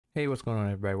Hey, what's going on,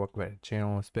 everybody? Welcome back to the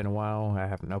channel. It's been a while. I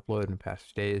haven't uploaded in the past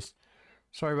few days.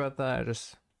 Sorry about that. I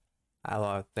just had a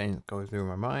lot of things going through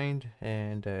my mind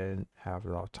and have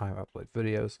a lot of time to upload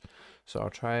videos. So I'll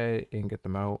try and get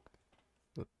them out.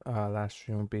 Last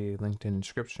stream will be linked in the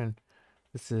description.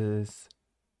 This is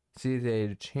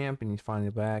cjdachamp, and he's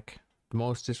finally back. The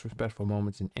most disrespectful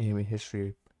moments in anime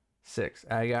history 6.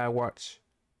 I gotta watch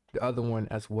the other one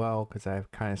as well because I've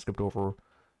kind of skipped over.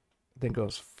 I think it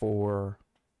was 4.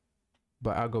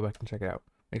 But I'll go back and check it out.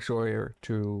 Make sure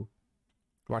to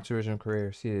watch the original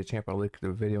creator, see the champ. I'll link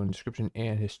the video in the description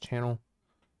and his channel.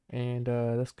 And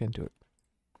let's get into it.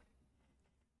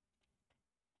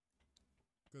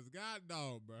 Cause God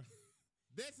dog, bro.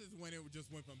 This is when it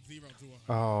just went from 0 to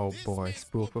 100. Oh This boy, man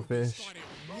Spoofer fish. started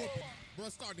whooping. Bro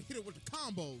started to hit it with the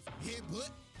combos.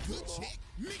 Headbutt, good chick,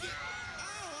 nigga.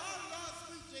 Oh, Lord,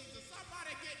 sweet Jesus.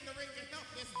 Somebody get in the ring and help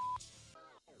this.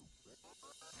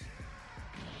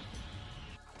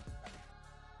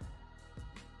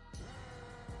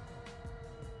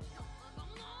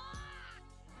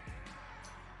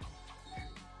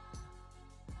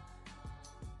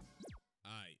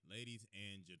 Alright, ladies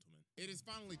and gentlemen, it is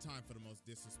finally time for the most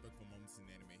disrespectful moments in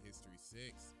anime history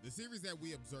 6. The series that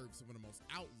we observe some of the most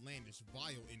outlandish,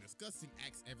 vile, and disgusting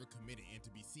acts ever committed and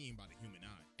to be seen by the human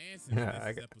eye. And since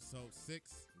this is episode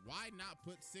 6, why not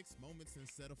put 6 moments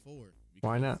instead of 4? Because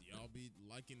why not? y'all be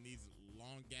liking these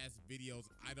long-ass videos.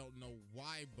 I don't know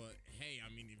why, but hey, I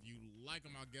mean, if you like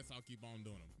them, I guess I'll keep on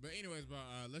doing them. But anyways, bro,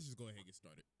 let's just go ahead and get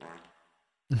started.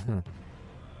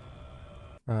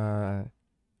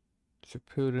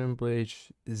 Shippuden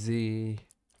Bleach Z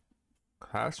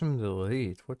Classroom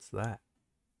Delete. What's that?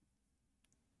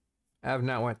 I have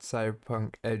not watched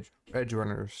Cyberpunk Edge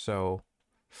Runners, so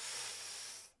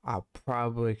I'll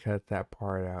probably cut that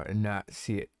part out and not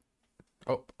see it.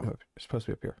 Oh, it's supposed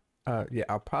to be up here. Yeah,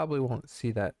 I probably won't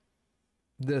see that.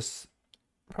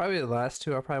 Probably the last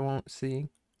 2 I probably won't see.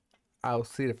 I'll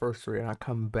see the first 3 and I'll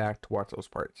come back to watch those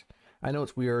parts. I know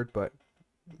it's weird, but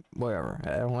whatever.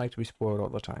 I don't like to be spoiled all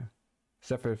the time.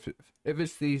 Except for if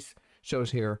it's these shows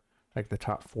here, like the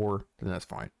top 4, then that's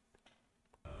fine.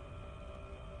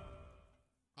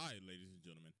 Alright, ladies and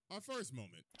gentlemen, our first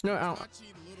moment. No, I don't.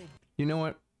 You know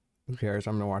what? Who cares?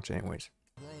 I'm gonna watch it anyways.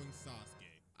 Growing Sasuke.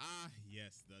 Ah,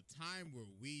 yes, the time where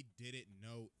we didn't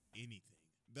know anything.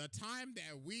 The time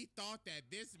that we thought that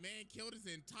this man killed his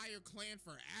entire clan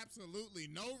for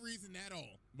absolutely no reason at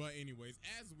all. But anyways,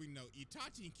 as we know,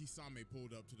 Itachi and Kisame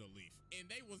pulled up to the Leaf. And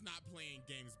they was not playing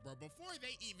games, bro. Before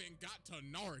they even got to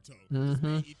Naruto, this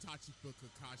man Itachi put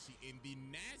Kakashi in the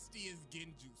nastiest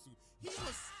genjutsu. He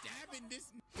was stabbing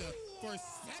this nigga for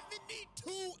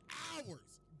 72 hours.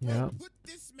 Bro, put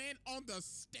this man on the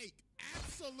stake,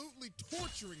 absolutely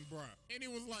torturing, bro. And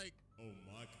he was like, oh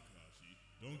my Kakashi,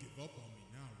 don't give up on me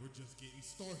now. We're just getting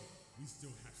started. We still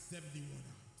have 71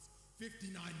 hours, 59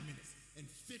 minutes, and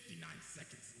 59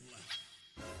 seconds left.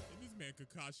 And this man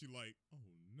Kakashi like,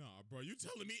 oh nah, bro, you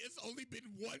telling me it's only been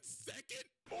 1 second?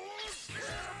 Scare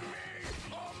me!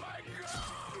 Oh my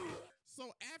God!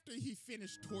 So after he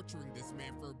finished torturing this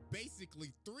man for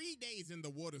basically 3 days in the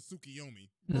water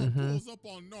Tsukiyomi, pulls up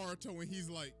on Naruto and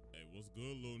he's like, hey, what's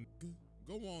good, little nigga?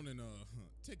 Go on and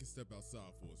take a step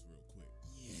outside for us real quick.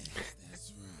 Yes,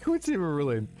 that's right. What's even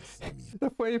really the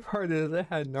funny part is they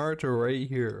had Naruto right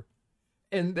here,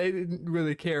 and they didn't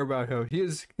really care about him. He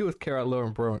was care about little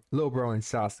bro and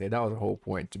Sasuke. That was the whole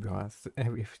point, to be honest.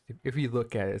 If you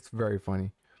look at it, it's very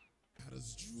funny. That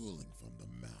is drooling from the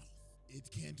mouth. It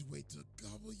can't wait to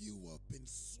gobble you up and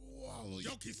swallow you.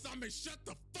 Yo, Kisame, shut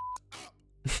the fuck up!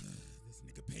 This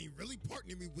nigga Pain really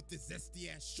partnered me with this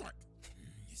zesty ass shark.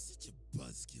 You're such a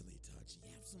buzzkill, Itachi.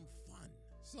 Have some fun.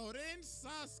 So then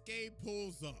Sasuke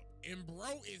pulls up, and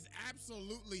bro is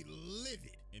absolutely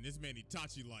livid. And this man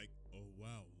Itachi like, oh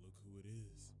wow, look who it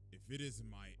is. If it is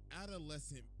my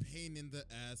adolescent pain in the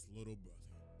ass little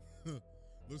brother.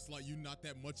 Looks like you not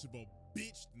that much of a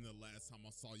bitch than the last time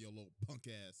I saw your little punk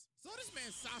ass. So this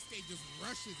man Sasuke just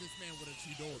rushes this man with a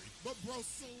Chidori. But bro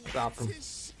slaps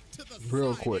his shit to the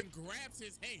real side quick and grabs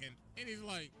his hand. And he's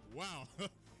like, wow,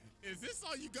 is this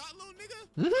all you got, little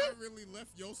nigga? I really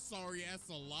left your sorry ass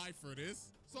alive for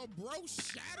this. So bro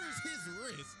shatters his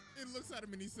wrist and looks at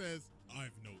him and he says, I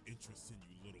have no interest in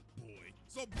you, little boy.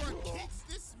 So bro kicks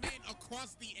this man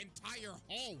across the entire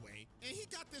hallway, and he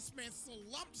got this man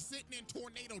slumped sitting in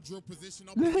tornado drill position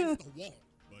up against the wall.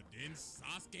 But then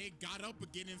Sasuke got up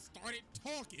again and started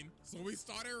talking, so he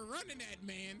started running at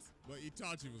mans. But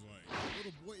Itachi was like,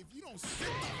 little boy, if you don't sit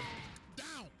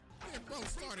down. And bro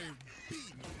started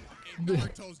beating him, and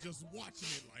Naruto's just watching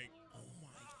it like, oh my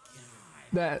God.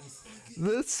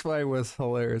 This fight was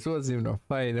hilarious. It wasn't even a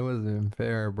fight. It wasn't even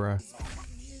fair, bro.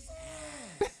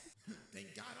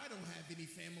 Thank God I don't have any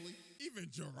family. Even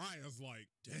Jiraiya's like,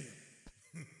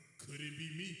 damn, could it be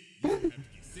me? You don't have to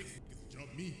get 6 niggas to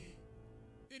jump me.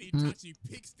 Then Itachi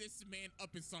picks this man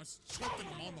up and starts choking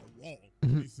him on the wall.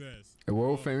 He says, A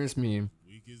world famous meme.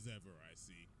 Weak as ever, I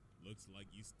see. Looks like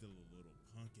you still a little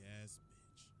punk ass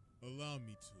bitch. Allow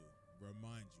me to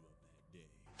remind you of that day.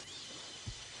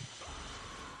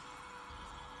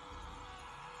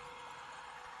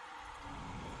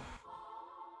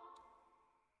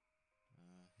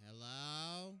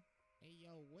 Hello? Hey,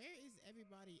 yo, where is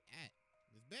everybody at?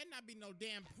 This better not be no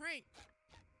damn prank.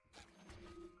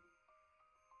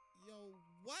 Yo,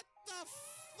 what the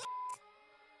fuck?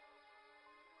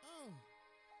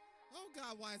 Oh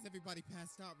God, why is everybody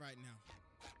passed out right now?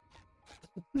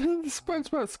 The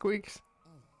SpongeBob squeaks.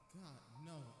 Oh God,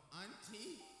 no.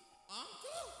 Auntie?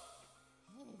 Uncle?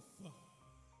 Oh fuck.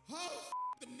 Oh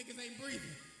fuck, them niggas ain't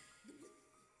breathing.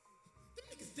 Them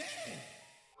niggas dead.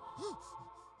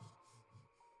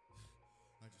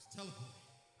 I just teleported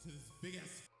to this big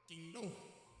ass fucking door.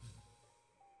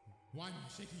 Why am I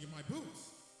shaking in my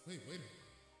boots? Wait a minute.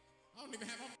 I don't even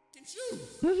have on fucking shoes.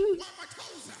 Why are my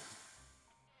toes out?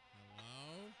 Hello?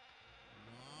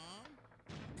 Mom?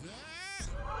 Dad?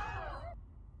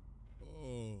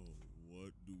 Oh,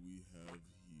 what do we have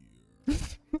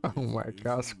here? Oh my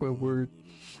God, Squidward.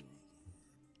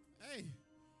 Hey,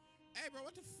 bro,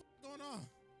 what the fuck going on?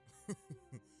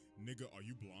 Nigga, are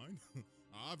you blind?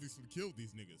 I obviously killed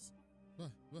these niggas.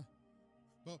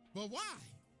 But why?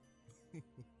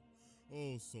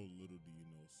 Oh, so little do you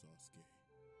know, Sasuke.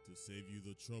 To save you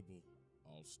the trouble,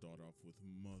 I'll start off with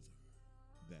Mother.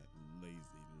 That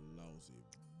lazy, lousy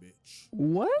bitch.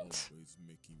 What? Always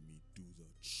making me do the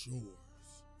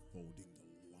chores. Folding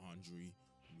the laundry,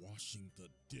 washing the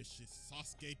dishes.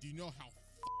 Sasuke, do you know how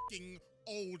fucking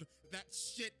old that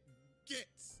shit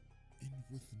gets? And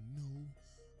with no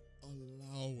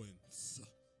allowance.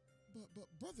 But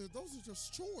brother, those are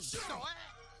just chores. No.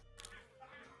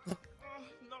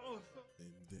 And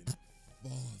then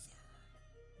Father,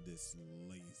 this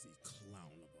lazy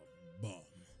clown of a bum.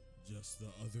 Just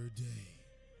the other day,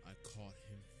 I caught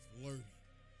him flirting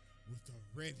with a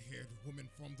red-haired woman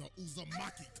from the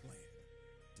Uzumaki clan.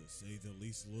 To say the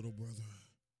least, little brother,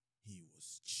 he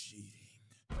was cheating.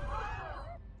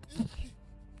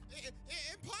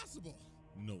 Impossible!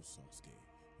 No, Sasuke,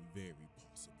 very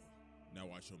possible. Now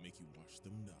I shall make you watch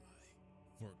them die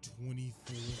for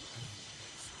 24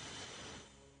 hours.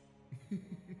 You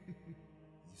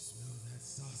smell that,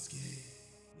 Sasuke?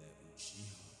 That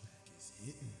Uchiha pack is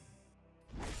hitting.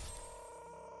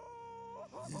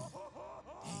 Damn.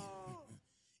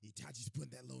 Itachi's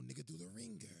putting that little nigga through the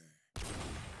ringer.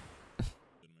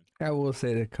 I will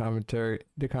say the commentary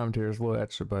is a little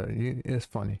extra, but it's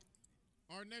funny.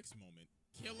 Our next moment,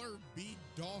 Killer B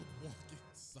dog walking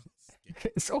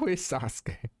Sasuke. It's always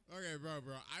Sasuke. Okay, bro,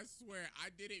 I swear I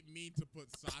didn't mean to put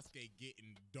Sasuke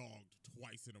getting dogged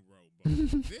twice in a row, but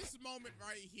this moment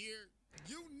right here,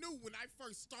 you knew when I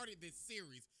first started this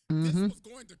series, this was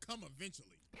going to come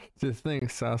eventually. The thing,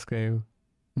 Sasuke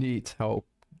needs help.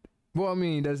 Well, I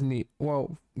mean, he doesn't need.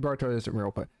 Well, Naruto isn't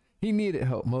real, but he needed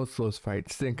help most of those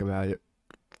fights. Think about it.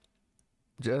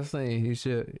 Just saying, he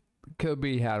should. Could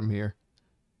be had him here.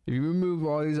 If you remove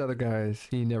all these other guys,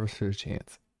 he never stood a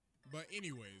chance. But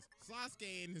anyways,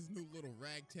 Sasuke and his new little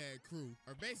ragtag crew,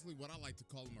 or basically what I like to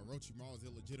call them Orochimaru's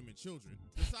illegitimate children,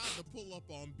 decide to pull up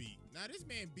on B. Now this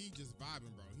man B just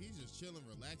vibing, bro. He's just chilling,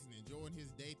 relaxing, enjoying his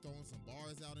day, throwing some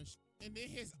bars out and and then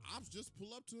his ops just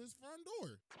pull up to his front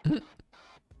door.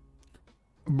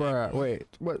 Bruh, wait,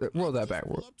 what? Roll that back.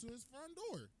 Pull up to his front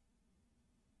door.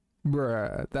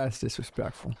 Bruh, that's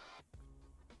disrespectful.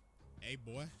 Hey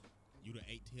boy, you the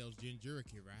 8 Tails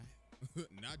Jinchuriki, right?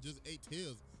 Not just 8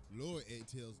 Tails, Lord 8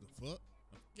 Tails, the fuck?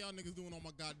 What y'all niggas doing on my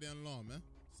goddamn lawn, man?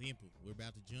 Simple, we're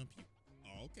about to jump you.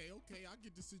 Oh, okay, I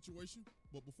get the situation.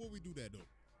 But before we do that though,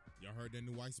 y'all heard that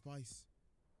new White Spice?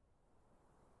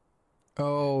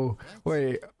 Oh,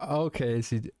 wait, okay,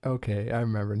 see, okay, I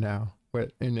remember now.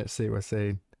 What Internet City was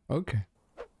saying. Okay.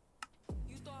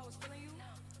 You thought I was feeling you?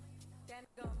 That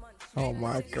nigga munch. Oh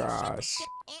my gosh. Shut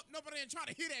the fuck up, nobody ain't trying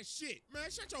to hear that shit.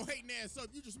 Man, shut your hating ass up.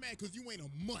 You just mad cause you ain't a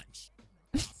munch.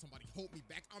 Somebody hold me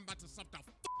back. I'm about to suck the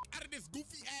fuck out of this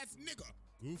goofy ass nigga.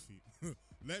 Goofy?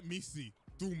 Let me see.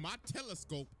 Through my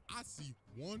telescope, I see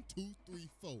 1, 2, 3,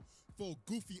 4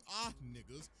 goofy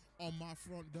niggas on my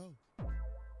front door.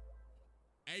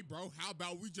 Hey, bro, how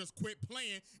about we just quit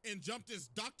playing and jump this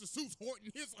Dr. Seuss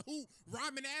Horton his who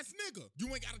rhyming ass nigga? You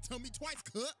ain't gotta tell me twice,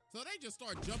 cut. So they just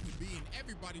start jumping B and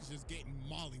everybody's just getting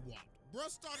mollywopped. Bro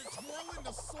started twirling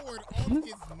the sword on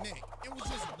his neck and was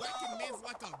just whacking mans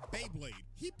like a Beyblade.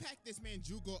 He packed this man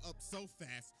Jugo up so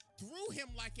fast, threw him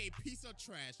like a piece of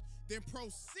trash, then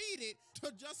proceeded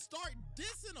to just start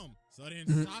dissing him. So then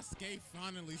Sasuke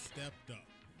finally stepped up.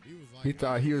 He was like, he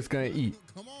thought he was gonna eat.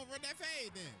 Come on, run that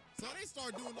fade then. So they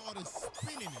start doing all this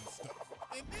spinning and stuff.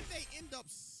 And then they end up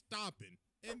stopping.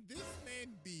 And this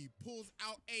man B pulls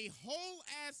out a whole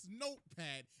ass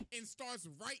notepad and starts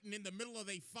writing in the middle of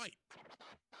a fight.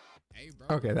 Hey,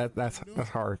 bro. Okay, that's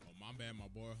hard. Oh, my bad, my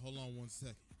boy. Hold on 1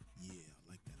 second. Yeah,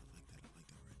 I like that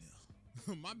right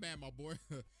there. My bad, my boy.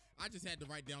 I just had to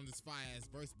write down this fire ass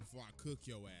verse before I cook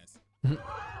your ass.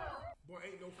 Boy,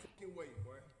 ain't no fucking way,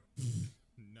 boy.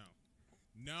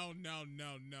 No,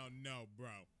 bro.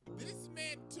 This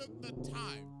man took the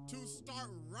time to start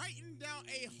writing down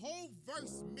a whole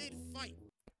verse mid-fight.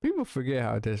 People forget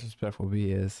how disrespectful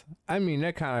B is. I mean,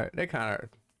 they kind of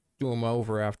threw him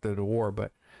over after the war,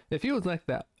 but if he was like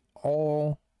that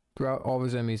all throughout all of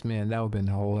his enemies, man, that would have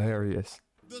been hilarious.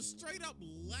 The straight up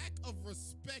lack of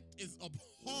respect is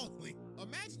appalling.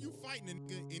 Imagine you fighting a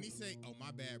nigga and he say, oh,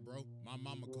 my bad, bro. My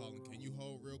mama calling. Can you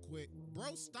hold real quick?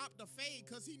 Bro, stop the fade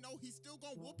because he know he's still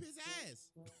gonna whoop his ass.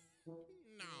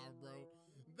 Nah, bro.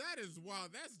 That is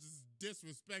wild. That's just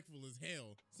disrespectful as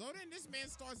hell. So then this man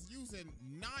starts using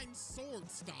 9 sword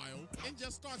style and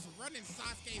just starts running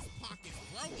Sasuke's pockets.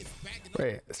 Bro is backing up.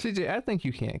 Wait, CJ, I think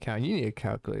you can't count. You need a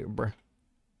calculator, bro.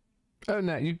 Oh,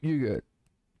 no, you good.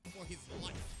 For his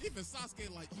life. Even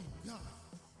Sasuke like, God,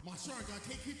 my Sharingan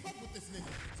can't keep up with this nigga.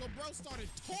 So bro started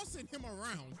tossing him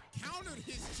around, countered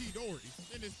his Chidori,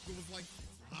 and it was like,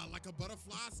 fly like a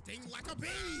butterfly, sting like a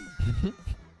bee.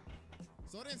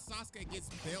 So then Sasuke gets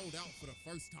bailed out for the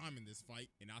first time in this fight.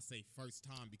 And I say first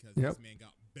time because this man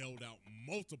got bailed out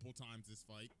multiple times this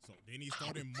fight. So then he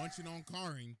started munching on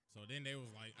Karin. So then they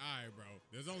was like, all right, bro,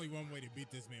 there's only one way to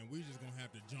beat this man. We just gonna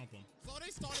have to jump him. So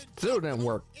they started Still didn't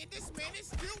work. And this man is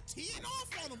still teeing off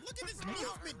on him. Look at this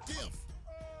movement diff.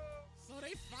 So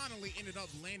they finally ended up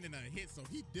landing a hit, so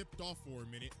he dipped off for a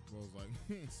minute. So I was like,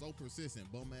 so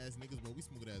persistent, bum ass niggas, bro. We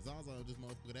smoke that Zaza, this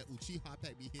motherfucker, that Uchiha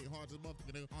pack be hit hard, this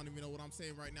motherfucker. I don't even know what I'm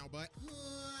saying right now, but.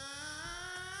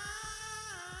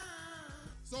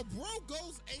 So bro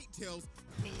goes 8 tails,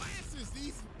 blasts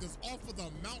these niggas off of the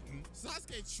mountain.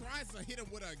 Sasuke tries to hit him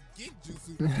with a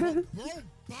Genjutsu, but bro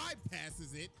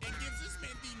bypasses it and gives this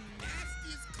man the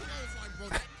nastiest clothesline, bro.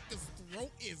 That nigga's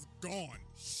throat is gone,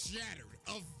 shattered,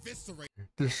 eviscerated.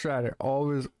 Just shattered all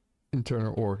his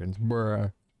internal organs,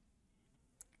 bruh.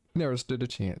 Never stood a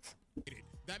chance.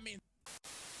 That man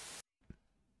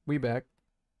We back.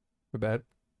 We're bad.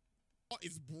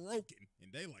 is broken.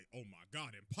 And they like, oh my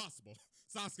God, impossible.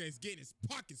 Sasuke's getting his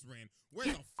pockets ran. Where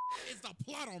the is the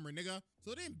plot armor, nigga?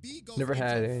 So then B goes Never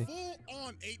had into any.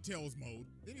 full-on 8 tails mode.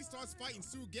 Then he starts fighting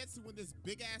Sugetsu in this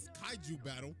big-ass kaiju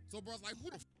battle. So bro's like, who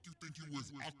the You think you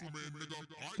was Aquaman, nigga?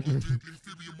 I ain't legit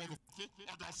amphibian, motherfucker.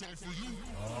 I got something for you.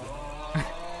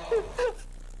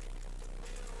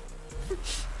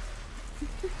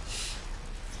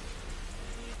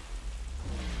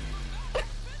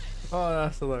 Oh,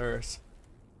 that's hilarious.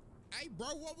 hey, bro,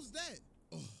 what was that?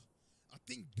 Ugh, I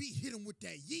think B hit him with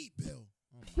that yeet bell.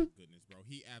 Oh my goodness, bro.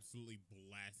 He absolutely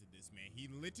blasted this man. He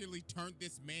literally turned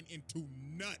this man into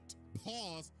nut.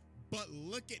 Pause, but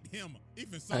look at him.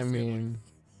 Even Sasuke, I mean,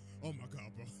 oh my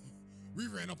God, bro. We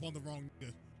ran up on the wrong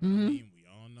nigga. I Mhm. mean, we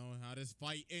all know how this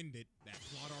fight ended. That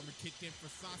plot armor kicked in for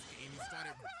Sasuke and he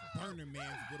started burning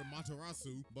mans with a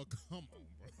Matarasu. But come on,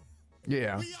 bro.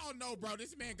 yeah. We all know, bro,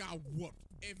 this man got whooped.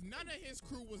 If none of his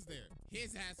crew was there,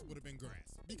 his ass would have been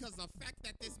grass. Because the fact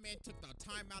that this man took the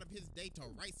time out of his day to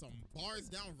write some bars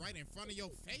down right in front of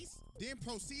your face, then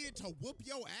proceeded to whoop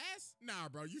your ass? Nah,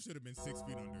 bro, you should have been 6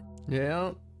 feet under.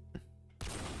 Yeah.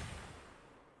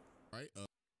 Right?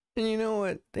 And you know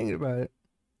what? Thinking about it,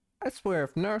 I swear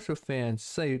if Naruto fans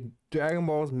say Dragon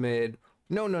Ball's mid,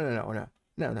 no.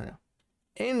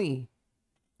 Any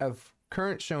of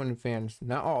current shonen fans,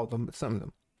 not all of them, but some of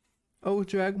them, oh,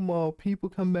 Dragon Ball, people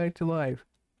come back to life.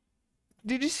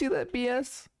 Did you see that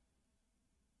BS?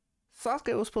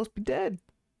 Sasuke was supposed to be dead.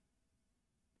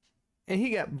 And he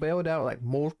got bailed out like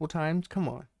multiple times. Come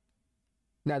on.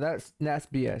 Now that's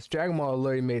BS. Dragon Ball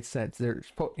literally made sense.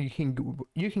 You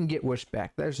can get wished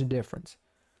back. There's a difference.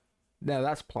 Now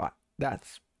that's plot.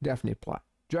 That's definitely plot.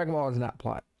 Dragon Ball is not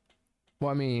plot. Well,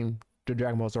 I mean, the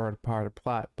Dragon Balls are part of the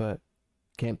plot, but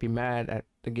can't be mad at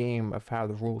the game of how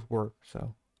the rules work.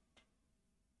 So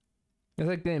it's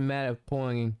like getting mad at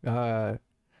pulling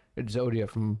Exodia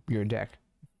from your deck.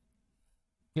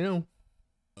 You know.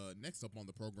 Next up on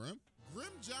the program,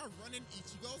 Grimjaw running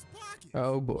Ichigo's pocket.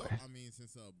 Oh boy. Well, I mean,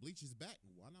 since Bleach is back,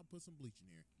 why not put some Bleach in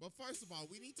here? But first of all,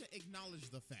 we need to acknowledge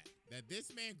the fact that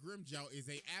this man Grimjaw is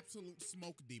a absolute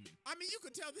smoke demon. I mean, you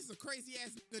could tell this is a crazy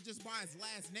ass nigga just by his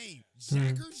last name,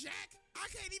 Jacker Jack. I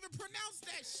can't even pronounce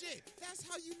that shit. That's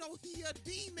how you know he a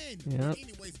demon. Yep.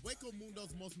 Anyways, Waco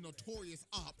Mundo's most notorious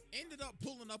op ended up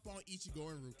pulling up on Ichigo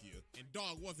and Rukia. And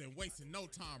dog wasn't wasting no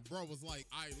time. Bro was like,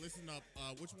 all right, listen up.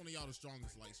 Which one of y'all the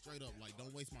strongest? Like, straight up, like,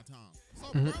 don't waste my time.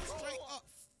 So, bro, straight up,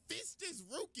 fist this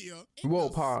Rukia in Whoa,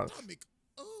 the pause. stomach.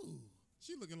 Ooh.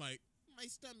 She looking like, my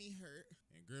stomach hurt.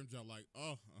 And Grimjaw like,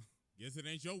 oh, guess it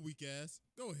ain't your weak ass.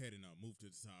 Go ahead and move to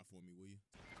the side for me, will you?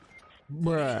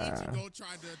 Bruh. Ichigo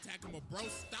tried to attack him, but bro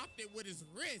stopped it with his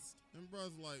wrist. And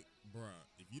bro's like, bruh,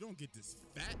 if you don't get this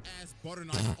fat ass butter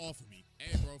knife off of me.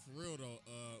 Hey, bro, for real though,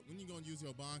 when you gonna use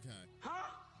your Bankai? Huh?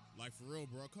 Like, for real,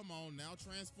 bro, come on now,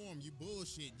 transform. You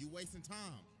bullshit, you wasting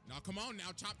time. Now, come on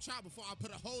now, chop chop before I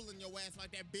put a hole in your ass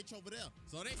like that bitch over there.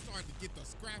 So they started to get the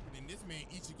scrapping, and this man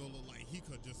Ichigo looked like he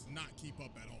could just not keep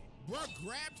up at all. Bro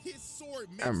grabbed his sword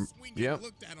mid-swing and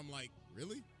looked at him like,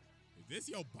 really? This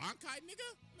your Bankai, nigga?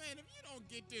 Man, if you don't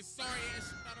get this sorry ass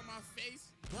shit out of my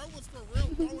face. Bro was for real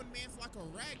throwing mans like a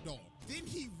ragdoll. Then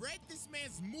he read this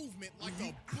man's movement like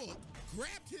a book,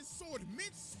 grabbed his sword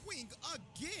mid-swing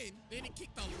again, then he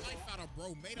kicked the life out of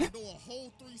bro, made him do a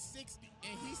whole 360,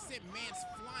 and he sent mans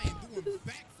flying, doing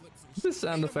backflips and shit. The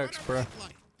sound effects, bro.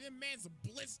 Then mans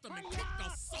blitzed him and kicked the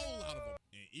soul out of him.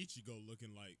 And Ichigo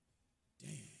looking like,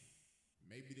 damn,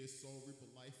 maybe this Soul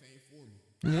Reaper life ain't for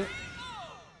me. Yeah.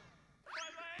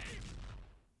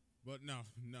 But no.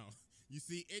 You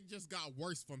see, it just got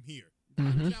worse from here.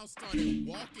 Grimjaw started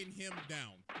walking him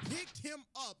down, picked him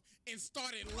up, and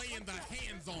started laying the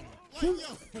hands on him. Like,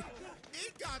 yo,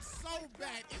 it got so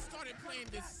bad, it started playing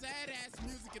this sad-ass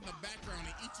music in the background,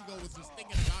 and Ichigo was just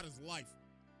thinking about his life.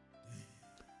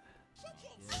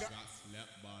 Girl got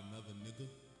slapped by another nigga.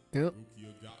 Yep.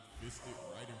 Rukia got fisted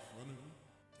right in front of him.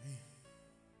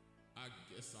 Damn. I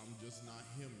guess I'm just not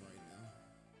him right now.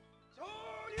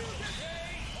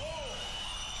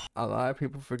 A lot of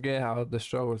people forget how the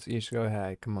struggles Ichigo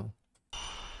had. Come on.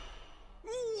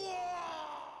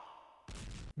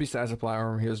 Besides the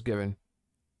platform he was given,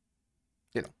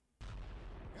 you know.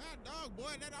 God dog,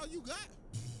 boy, that all you got?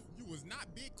 You was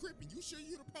not Big Crippin'. You sure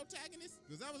you the protagonist?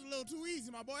 Because that was a little too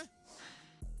easy, my boy.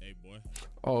 Hey, boy.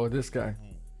 Oh, this guy.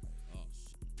 Oh,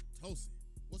 shit. Tosin,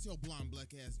 what's your blonde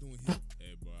black ass doing here?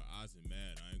 Hey, boy, I was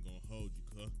mad. I ain't gonna hold you,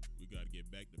 cuh. We gotta get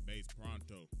back to base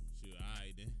pronto. Shit, all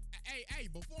right, then. Hey,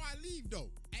 before I leave, though.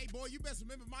 Hey, boy, you best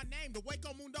remember my name, the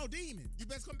Waco Mundo Demon. You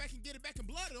best come back and get it back in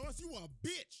blood, or else you a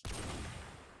bitch.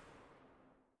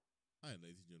 All right,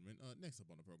 ladies and gentlemen, next up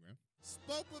on the program.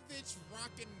 Spopovich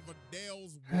rocking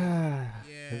Vidal's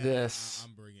This.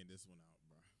 I'm bringing this one out,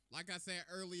 bro. Like I said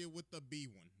earlier with the B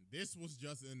one, this was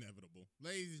just inevitable.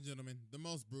 Ladies and gentlemen, the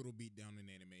most brutal beatdown in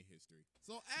anime history.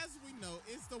 So as we know,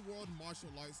 it's the World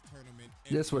Martial Arts Tournament.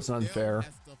 And This was Vidal unfair.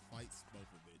 has to fight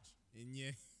Spopovich. And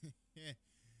yeah,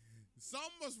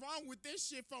 something was wrong with this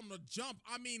shit from the jump.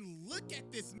 I mean, look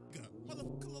at this nigga.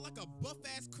 Motherfucker look like a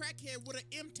buff-ass crackhead with an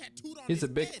M tattooed on his He's a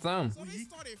big head. thumb. So they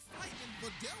started fighting, and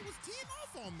Vidal was teeing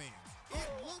off on man.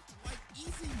 It looked like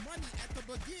easy money at the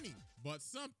beginning, but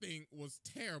something was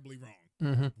terribly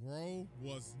wrong. Bro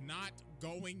was not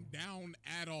going down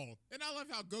at all. And I love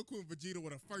how Goku and Vegeta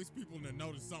were the first people to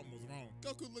notice something was wrong.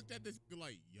 Goku looked at this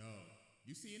like, yo,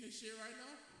 you seeing this shit right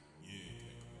now? Yeah,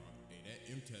 Kakarot. Hey,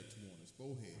 that M tattoo on his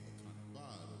forehead look kind of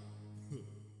fire.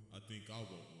 I think I want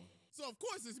one. So of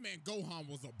course this man Gohan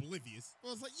was oblivious. I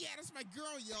was like, yeah, that's my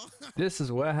girl, y'all. This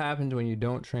is what happens when you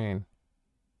don't train.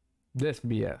 This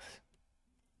BS.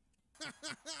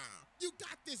 You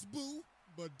got this, boo.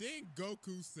 But then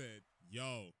Goku said,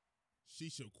 yo, she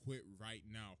should quit right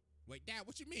now. Wait, Dad,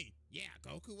 what you mean? Yeah,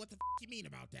 Goku, what the you mean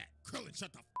about that? Krillin,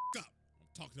 shut the up. I'm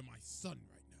talking to my son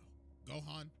right now.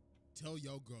 Gohan, tell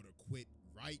your girl to quit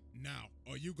right now,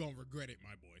 or you gonna regret it,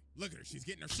 my boy. Look at her, she's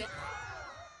getting her shit right.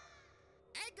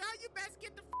 Hey, girl, you best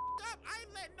get the up. I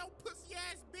ain't letting no pussy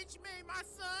ass bitch marry my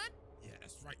son. Yeah,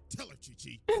 that's right. Tell her,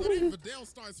 Chi-Chi. So then Vidal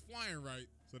starts flying right.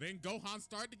 So then Gohan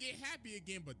started to get happy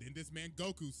again, but then this man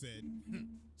Goku said,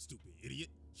 stupid idiot,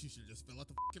 she should just fill out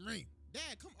the fucking ring.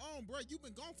 Dad, come on, bro. You've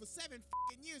been gone for 7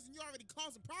 fucking years and you already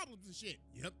causing problems and shit.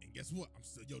 Yep, and guess what? I'm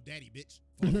still your daddy, bitch.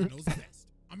 Father knows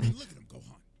best. I mean, look at him,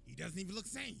 Gohan. He doesn't even look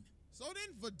sane. So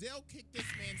then Vidal kicked this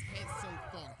man's head so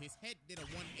far. His head did a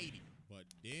 180. But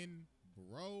then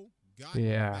bro got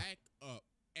back up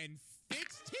and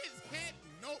fixed his head.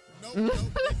 Nope. This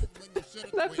is when you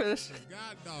should have quit.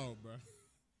 God dog, bro.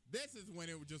 This is when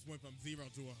it just went from 0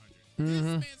 to 100. This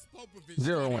man's Popovich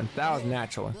 0-1000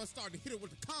 naturally. Bro started to hit it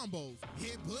with the combos.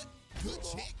 Headbutt, good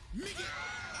check, Mickey.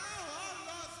 Oh,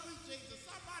 Lord, sweet Jesus.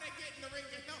 Somebody get in the ring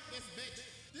and help this bitch.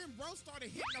 Then bro started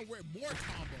hitting her with more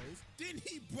combos. Then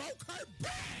he broke her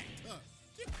back.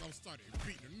 Then bro started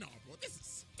beating her. No, bro, this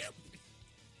is stupid.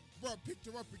 Bro picked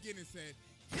her up again and said,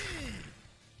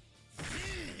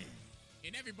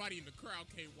 and everybody in the crowd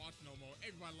can't watch no more.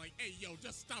 Everybody like, hey, yo,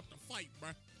 just stop the fight, bro.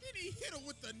 Then he hit her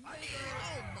with the knee.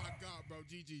 Oh, my God, bro.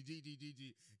 GG.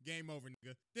 Game over,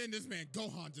 nigga. Then this man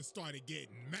Gohan just started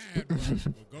getting mad, bro.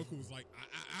 But Goku was like,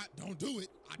 don't do it.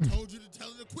 I told you to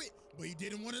tell her to quit, but he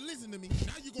didn't want to listen to me.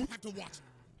 Now you're going to have to watch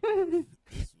it.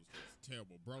 This was just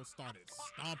terrible. Bro started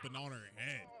stomping on her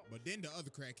head. But then the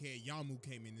other crackhead, Yamu,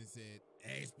 came in and said,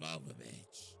 hey, Spova,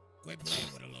 bitch. Quit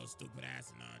playing with a little stupid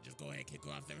ass and just go ahead and kick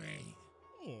her off the ring.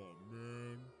 Oh,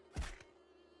 man.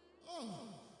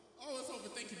 Oh, it's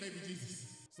overthinking, baby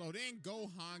Jesus. So then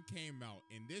Gohan came out,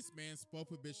 and this man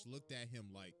Spopovich looked at him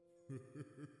like,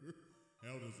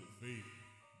 how does it feel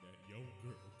that your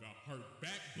girl got her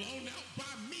back blown out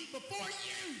by me before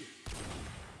you?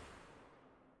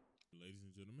 Ladies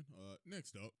and gentlemen,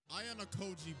 next up, Ayana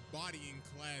Koji bodying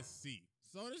Class C.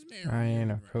 So this man,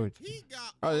 Ayana Koji. He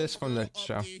got this from the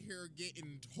show. Up here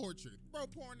getting tortured. Bro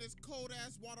pouring this cold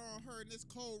ass water on her in this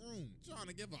cold room, trying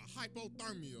to give her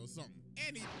hypothermia or something.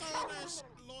 And he throwing that shit.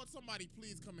 Lord, somebody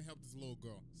please come and help this little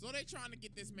girl. So they trying to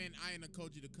get this man Ayana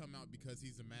Koji to come out because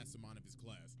he's a mastermind of his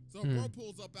class. So bro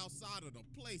pulls up outside of the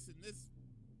place and this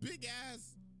big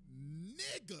ass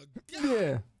nigga.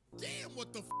 God damn,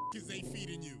 what the f is they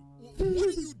feeding you? What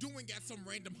are you doing at some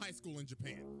random high school in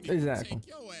Japan? Exactly. Take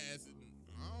your ass and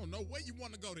I don't know where you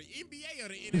want to go, the NBA or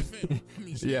the NFL. I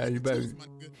mean, yeah, you better,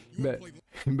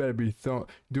 you better be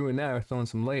doing that or throwing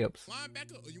some layups.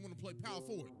 Linebacker, or you want to play power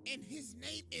forward? And his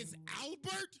name is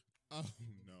Albert? Oh,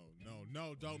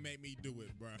 no, don't make me do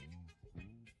it, bro.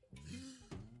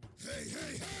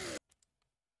 Hey.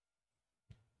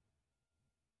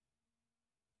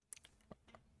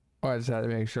 I just had to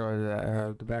make sure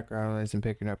that the background noise isn't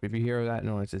picking up. If you hear that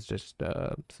noise, it's just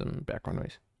some background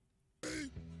noise.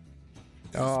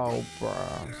 Oh, bro.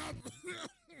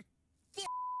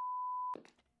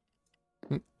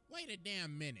 Wait a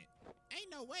damn minute. Ain't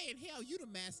no way in hell you the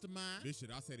mastermind. This shit,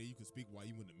 I said that you could speak while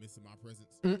you wouldn't miss in my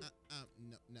presence. No.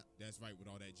 That's right with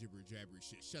all that gibbery jabbery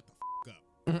shit. Shut the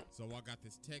up. So I got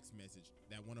this text message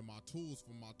that one of my tools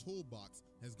from my toolbox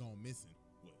has gone missing.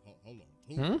 Wait, hold on.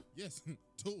 Tool? Yes,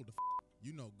 tool.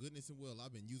 You know, goodness and well,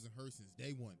 I've been using her since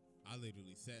day one. I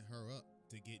literally set her up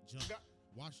to get jumped.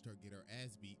 Watched her get her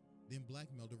ass beat. Then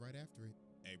blackmailed her right after it.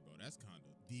 Hey, bro, that's kind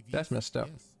of devious. That's messed up.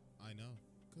 Yes, I know.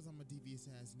 Because I'm a devious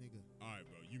ass nigga. All right,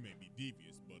 bro, you may be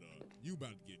devious, but you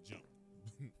about to get jumped.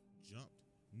 Jumped?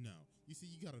 No. You see,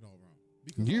 you got it all wrong.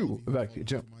 Because you about to get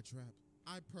jumped. My trap.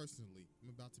 I personally am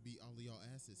about to beat all of y'all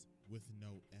asses with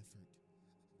no effort.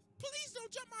 Please don't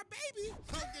jump my baby.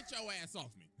 Don't get your ass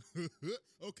off me.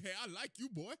 Okay, I like you,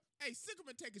 boy. Hey, sick him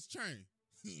and take his chain.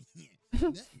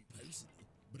 Nothing personal.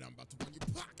 But I'm about to run your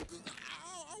pocket.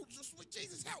 Oh, just sweet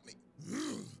Jesus, help me.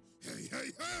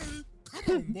 Hey.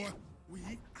 Come on, boy.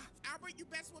 Albert, you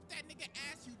best whip that nigga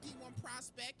ass, you D1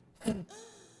 prospect.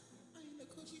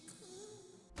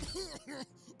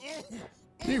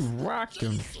 He rocked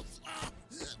him.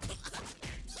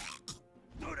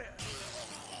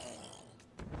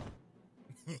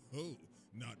 Oh,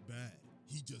 not bad.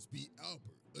 He just beat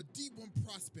Albert, a D1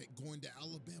 prospect going to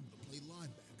Alabama to play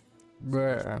linebacker.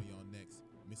 Bruh. On next,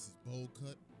 Mrs.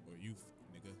 Boldcut or you,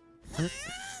 nigga?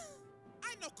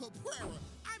 I know Caprera.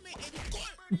 I mean,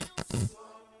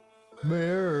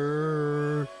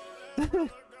 Bear.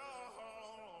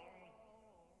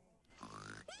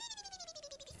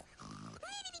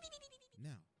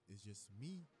 Now, it's just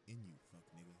me and you, fuck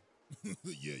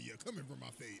nigga. yeah, coming from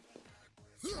my fade.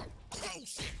 Oh,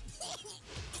 shit.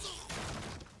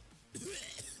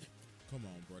 Come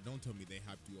on, bro. Don't tell me they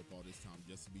hyped you up all this time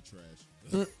just to be trash.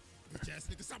 Bitch ass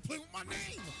nigga, stop playing with my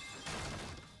name.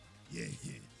 Yeah.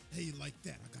 Hey, you like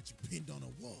that? I got you pinned on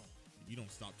a wall. If you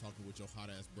don't stop talking with your hot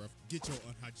ass breath, get your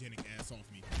unhygienic ass off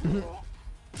me.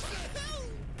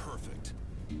 Perfect.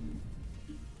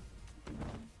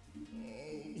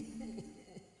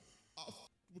 I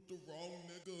with the wrong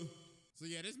nigga. So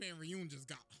yeah, this man Ryun just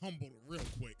got humbled real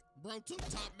quick. Bro took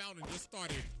top mount and just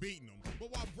started beating him.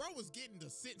 But while bro was getting the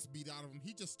sense beat out of him,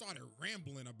 he just started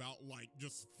rambling about like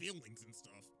just feelings and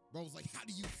stuff. Bro was like, how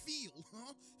do you feel,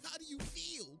 huh? How do you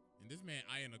feel? And this man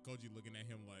Ayana Koji looking at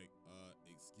him like,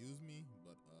 excuse me,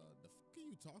 but the fuck are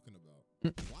you talking about?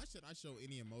 Why should I show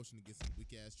any emotion against some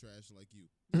weak ass trash like you?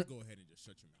 Just go ahead and just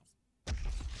shut your mouth.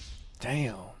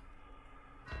 Damn.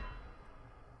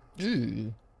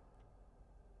 Ooh.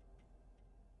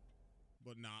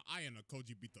 But nah, I and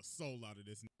Koji beat the soul out of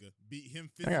this nigga. Beat him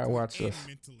I gotta physically watch and this.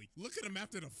 mentally. Look at him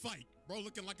after the fight. Bro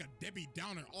looking like a Debbie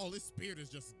Downer. All his spirit is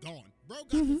just gone. Bro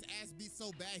got his ass beat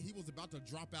so bad he was about to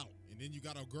drop out. And then you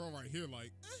got a girl right here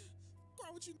like,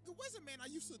 girl, what you, where's a man I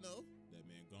used to know? That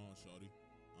man gone, shorty.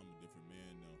 I'm a different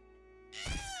man now.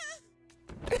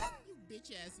 You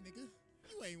bitch ass nigga.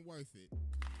 You ain't worth it.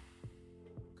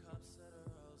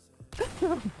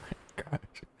 Oh my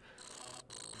gosh.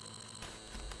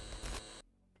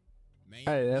 Man,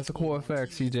 Hey, that's a cool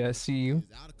effect, CJ. I see you. Is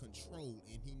out of control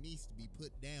and he needs to be put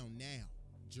down now.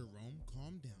 Jerome,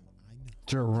 calm down. I know.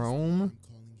 Jerome? I'm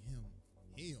calling him.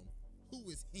 Him? Who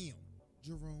is him?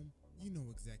 Jerome, you know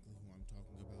exactly who I'm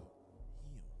talking about.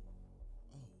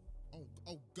 Him.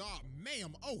 Oh God,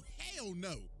 ma'am. Oh, hell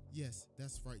no. Yes,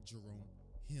 that's right, Jerome.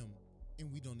 Him.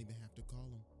 And we don't even have to call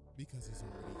him because he's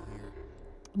already here.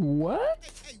 What?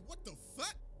 Hey, what the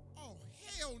fuck? Oh,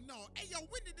 hell no. Hey, yo,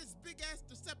 when did this big-ass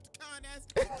Decepticon ass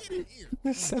get in here?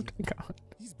 Decepticon.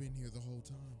 He's been here the whole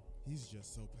time. He's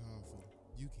just so powerful.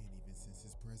 You can't even sense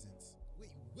his presence. Wait,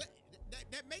 what?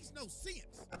 That makes no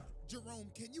sense.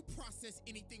 Jerome, can you process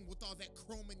anything with all that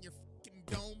chrome in your fucking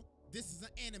dome? This is an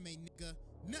anime, nigga.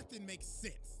 Nothing makes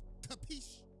sense.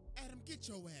 Capiche? Adam, get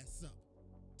your ass up.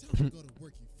 Time to go to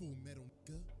work, you full metal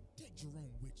nigga. Take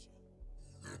Jerome with you.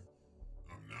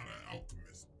 I'm not an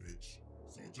alchemist, bitch.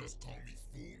 So just call me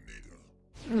fool nigga.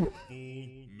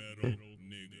 Full metal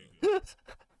nigga.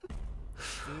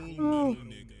 Full metal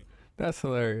nigga. That's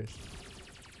hilarious.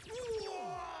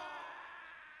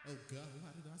 Oh God,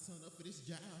 why did I sign up for this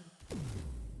job?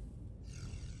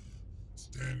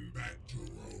 Stand back,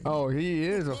 Jerome. Oh, he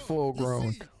is a full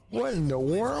grown. What in the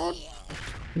world?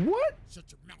 What? Shut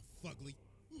your mouth, fugly.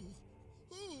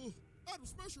 Adam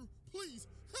Smasher, please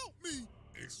help me.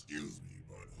 Excuse me,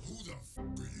 but who the fuck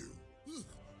are you?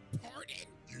 Pardon?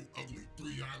 You ugly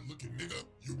three-eyed looking nigga.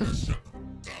 You better shut the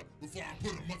fuck up before I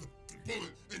put a motherfucking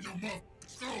bullet in your motherfucking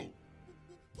skull.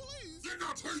 Please. Didn't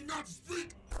I tell you not to speak?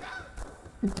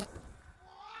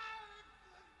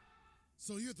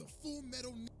 So you're the full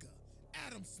metal nigga,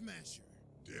 Adam Smasher.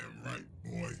 Damn right,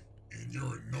 boy. And you're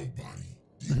a nobody.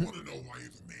 Do you want to know why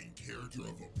you're the main character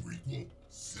of a prequel?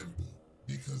 Simple.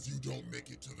 Because you don't make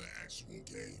it to the actual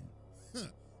game.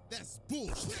 Huh, that's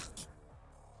bullshit.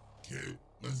 Kid,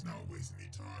 let's not waste any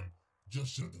time.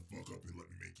 Just shut the fuck up and let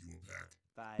me make you a pack.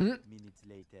 5 minutes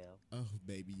later. Oh,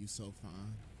 baby, you so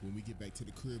fine. When we get back to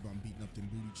the crib, I'm beating up them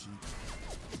booty cheeks.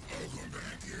 Welcome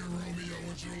back here, Romeo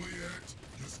and Juliet.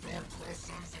 You star-crossed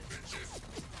sons of bitches.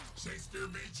 Shakespeare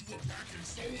made you a pack and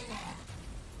so will I.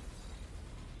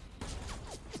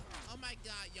 Oh my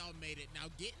God, y'all made it. Now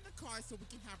get in the car so we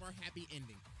can have our happy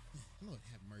ending. Lord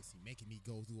have mercy, making me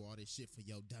go through all this shit for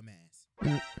your dumb ass.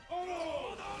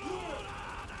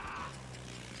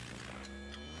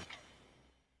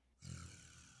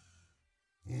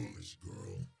 Foolish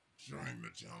girl, trying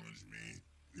to challenge me.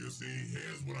 You see,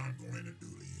 here's what I'm going to do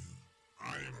to you.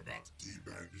 I am about to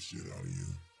teabag the shit out of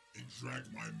you and drag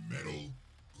my metal,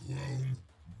 chrome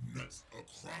nuts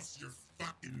across your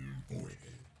fucking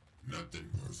forehead. Nothing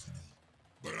personal,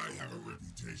 but I have a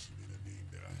reputation and a name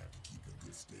that I have to keep in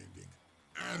good standing.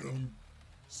 Adam,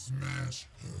 smash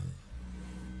her.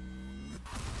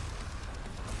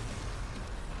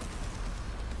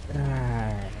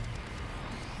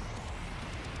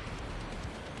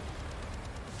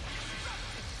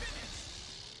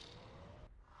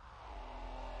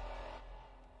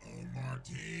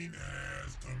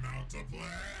 Martinez, come out to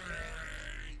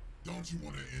play. Don't you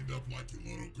want to end up like your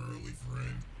little girly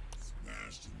friend?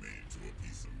 Smashed and made into a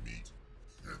piece of meat.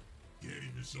 Can't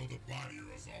even show the body or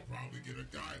else I'll probably get a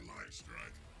guideline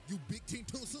strike. You big team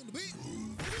too soon to be.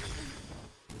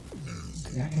 So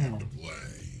you came to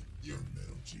play. Your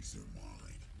middle cheeks are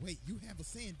mine. Wait, you have a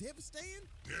saying devastating?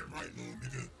 Damn right, little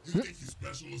nigga. You think you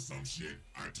special or some shit?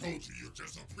 I told you you're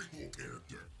just a prequel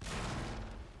character.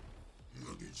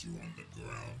 Look at you on the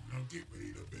ground. Now get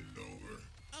ready to bend over.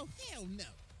 Oh, hell no.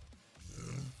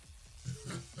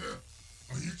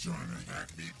 Are you trying to hack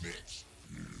me, bitch?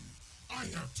 I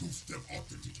have two-step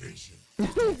authentication.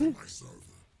 Go to my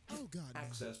server. Oh, God, no.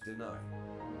 Access denied.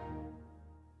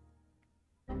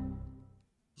 Where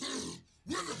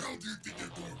the hell do you think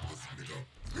you're going, pussy nigga?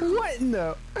 What in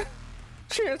the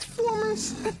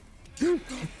Transformers? Get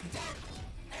the fuck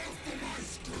off of my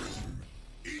screen!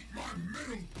 Eat my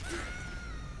middle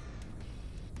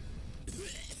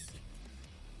dick!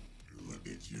 Look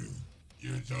at you.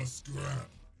 You're just scrap.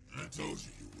 I told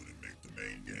you you wouldn't make the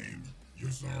main game. Your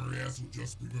sorry ass will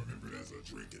just be remembered as a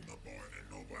drink in the bar that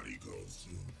nobody goes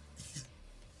to.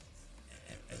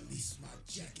 At least my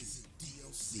jack isn't DOA.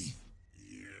 You'll see.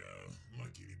 Yeah,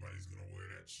 like anybody's gonna wear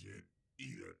that shit.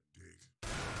 Eat a dick.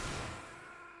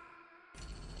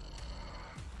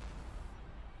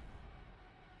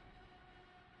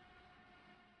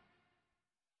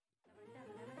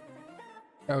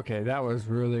 Okay, that was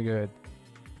really good.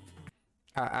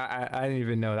 I didn't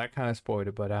even know that, kind of spoiled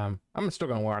it, but I'm still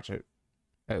gonna watch it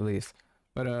at least.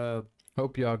 But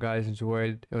hope y'all guys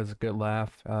enjoyed. It was a good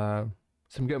laugh.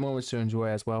 Some good moments to enjoy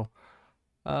as well.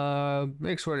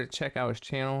 Make sure to check out his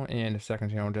channel and his second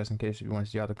channel just in case if you want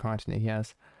to see other content that he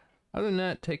has. Other than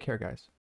that, take care, guys.